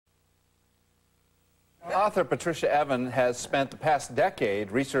Author Patricia Evans has spent the past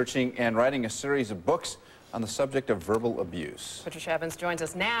decade researching and writing a series of books on the subject of verbal abuse. Patricia Evans joins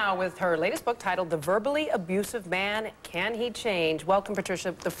us now with her latest book titled The Verbally Abusive Man, Can He Change? Welcome,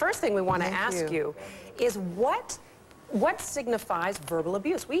 Patricia. The first thing we want to ask you is what signifies verbal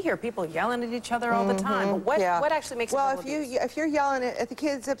abuse? We hear people yelling at each other all the time. But what actually makes it verbal abuse? Well, if you're yelling at the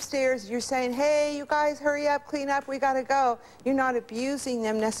kids upstairs, you're saying, hey, you guys, hurry up, clean up, we got to go. You're not abusing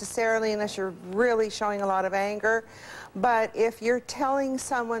them necessarily unless you're really showing a lot of anger. But if you're telling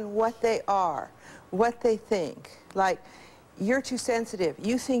someone what they are, what they think, like, you're too sensitive,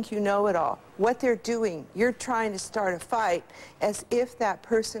 you think you know it all, what they're doing, you're trying to start a fight as if that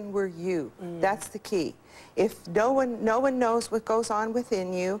person were you. That's the key. If no one knows what goes on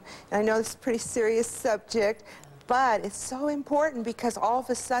within you, and I know this is a pretty serious subject, but it's so important because all of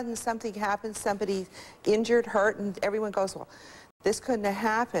a sudden something happens, somebody's injured, hurt, and everyone goes, well, this couldn't have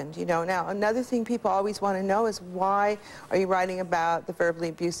happened, you know. Now, another thing people always want to know is, why are you writing about the verbally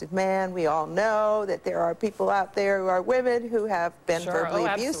abusive man? We all know that there are people out there who are women who have been verbally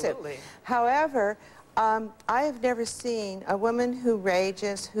abusive. Absolutely. However, I have never seen a woman who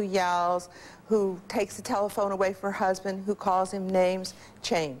rages, who yells, who takes the telephone away from her husband, who calls him names,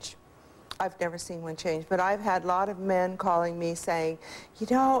 change. I've never seen one change, but I've had a lot of men calling me saying, you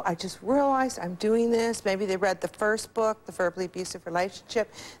know, I just realized I'm doing this. Maybe they read the first book, The Verbally Abusive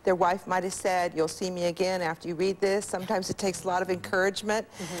Relationship. Their wife might have said, you'll see me again after you read this. Sometimes it takes a lot of encouragement.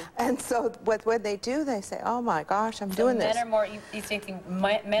 And so when they do, they say, oh my gosh, I'm doing this. Men are more, you think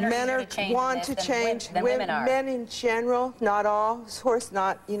men are want to change than women are. Men in general, not all, of course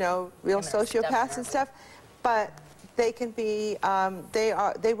not, you know, real sociopaths and stuff, but they can be,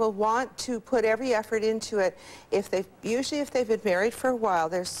 they will want to put every effort into it. Usually if they've been married for a while,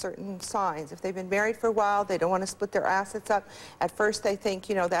 there's certain signs. If they've been married for a while, they don't want to split their assets up. At first they think,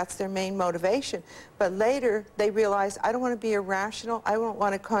 you know, that's their main motivation. But later they realize, I don't want to be irrational. I don't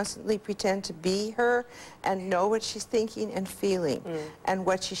want to constantly pretend to be her and know what she's thinking and feeling and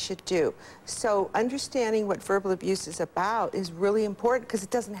what she should do. So understanding what verbal abuse is about is really important, because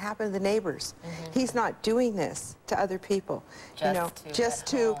it doesn't happen to the neighbors. He's not doing this to other people.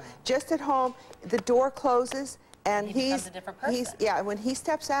 Just at home, the door closes and he becomes a different person. When he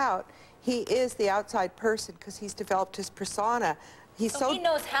steps out, he is the outside person because he's developed his persona. He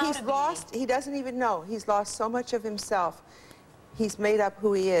knows how to be. He doesn't even know. He's lost so much of himself. He's made up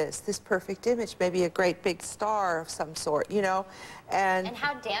who he is, this perfect image, maybe a great big star of some sort, you know. And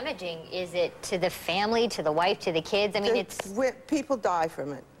how damaging is it to the family, to the wife, to the kids? I mean, people die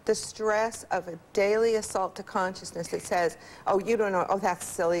from it. The stress of a daily assault to consciousness that says, oh, you don't know, oh, that's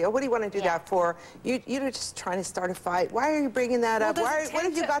silly, oh, what do you want to do that for? You're just trying to start a fight. Why are you bringing that up? What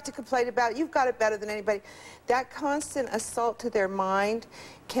have you got to complain about? You've got it better than anybody. That constant assault to their mind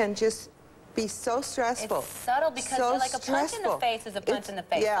can just be so stressful. It's subtle because like a punch in the face is a punch in the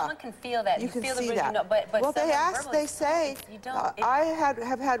face. Someone can feel that. You can feel see the that. You know, but well, they say, I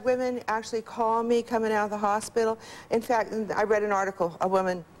have had women actually call me coming out of the hospital. In fact, I read an article, a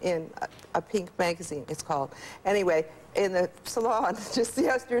woman in a Pink magazine, it's called. Anyway, in the salon just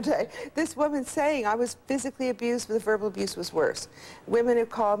yesterday, this woman saying, I was physically abused, but the verbal abuse was worse. Women have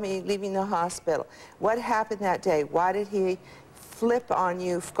called me leaving the hospital. What happened that day? Why did he flip on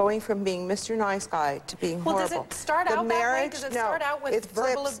you, going from being Mr. Nice Guy to being horrible? Does it start out that way? Does it start out with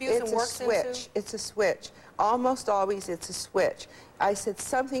verbal abuse and works into? It's a switch. Almost always it's a switch. I said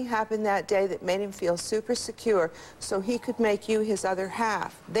something happened that day that made him feel super secure so he could make you his other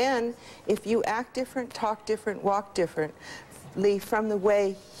half. Then, if you act different, talk different, walk differently from the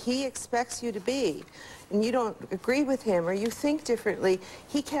way he expects you to be, and you don't agree with him or you think differently,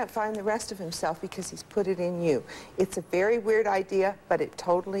 he can't find the rest of himself because he's put it in you. It's a very weird idea, but it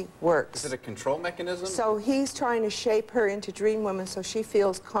totally works. Is it a control mechanism? So he's trying to shape her into Dream Woman so she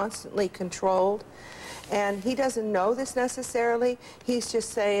feels constantly controlled. And he doesn't know this necessarily. He's just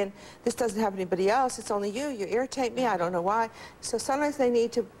saying, this doesn't happen to anybody else. It's only you. You irritate me. I don't know why. So sometimes they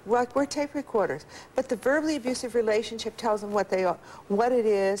need to, we're tape recorders. But the verbally abusive relationship tells them what they are, what it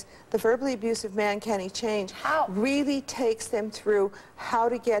is. The verbally abusive man, can he change? Really takes them through how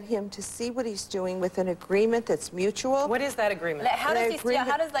to get him to see what he's doing with an agreement that's mutual. What is that agreement? How does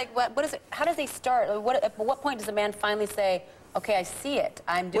he start? At what point does a man finally say, okay, I see it,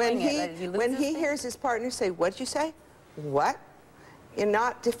 I'm doing it? When he hears his partner say, what'd you say? What? And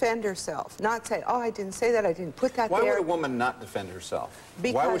not defend herself. Not say, oh, I didn't say that, I didn't put that there. Why would a woman not defend herself?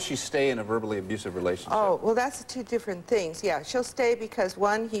 Why would she stay in a verbally abusive relationship? Oh, well, that's two different things. Yeah, she'll stay because,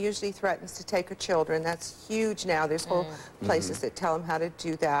 one, he usually threatens to take her children. That's huge now. There's whole places that tell him how to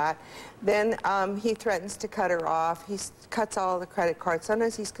do that. Then he threatens to cut her off. He cuts all the credit cards.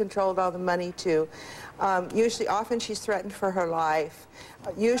 Sometimes he's controlled all the money too. Often she's threatened for her life.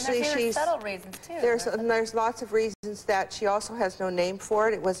 Usually she's subtle reasons too. There's lots of reasons that she also has no name for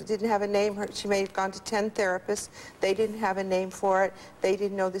it. It didn't have a name. She may have gone to 10 therapists. They didn't have a name for it. They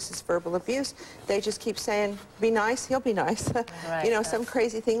didn't know this is verbal abuse. They just keep saying, "Be nice, he'll be nice." Right, you know, some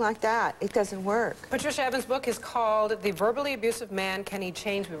crazy thing like that. It doesn't work. Patricia Evans' book is called "The Verbally Abusive Man, Can He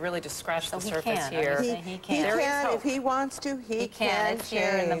Change?" We really just scratched the surface here. He can if he wants to. He can It's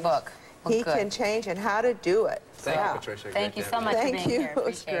here in the book. Well, he can change, and how to do it. Thank you, Patricia. Thank you so much for being here. Thank you. It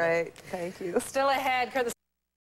was great. Thank you. Still ahead,